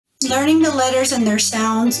Learning the letters and their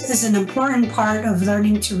sounds is an important part of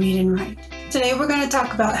learning to read and write. Today we're going to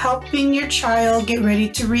talk about helping your child get ready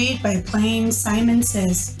to read by playing Simon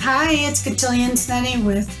Says. Hi, it's Cotillion Sneddy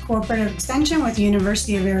with Cooperative Extension with the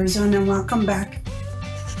University of Arizona. Welcome back.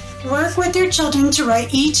 Work with your children to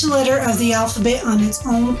write each letter of the alphabet on its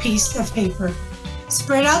own piece of paper.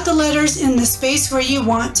 Spread out the letters in the space where you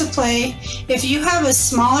want to play. If you have a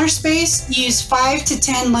smaller space, use 5 to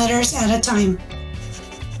 10 letters at a time.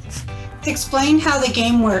 Explain how the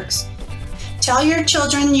game works. Tell your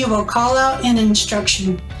children you will call out an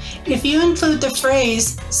instruction. If you include the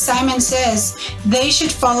phrase, Simon says, they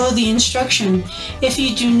should follow the instruction. If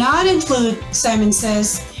you do not include Simon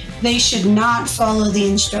says, they should not follow the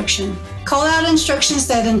instruction. Call out instructions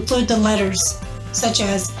that include the letters, such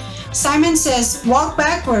as, Simon says, walk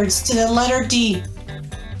backwards to the letter D.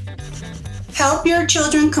 Help your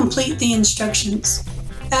children complete the instructions.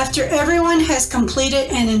 After everyone has completed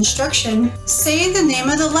an instruction, say the name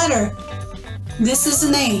of the letter. This is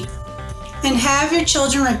an A. And have your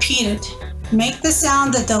children repeat it. Make the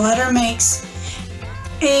sound that the letter makes.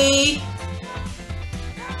 A,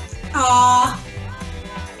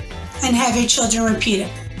 and have your children repeat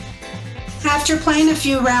it. After playing a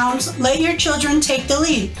few rounds, let your children take the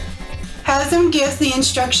lead. Have them give the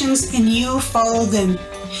instructions and you follow them.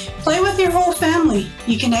 Play with your whole family.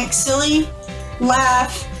 You can act silly,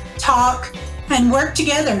 laugh, talk, and work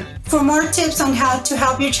together. For more tips on how to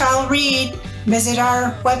help your child read, visit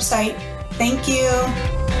our website. Thank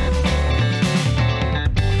you.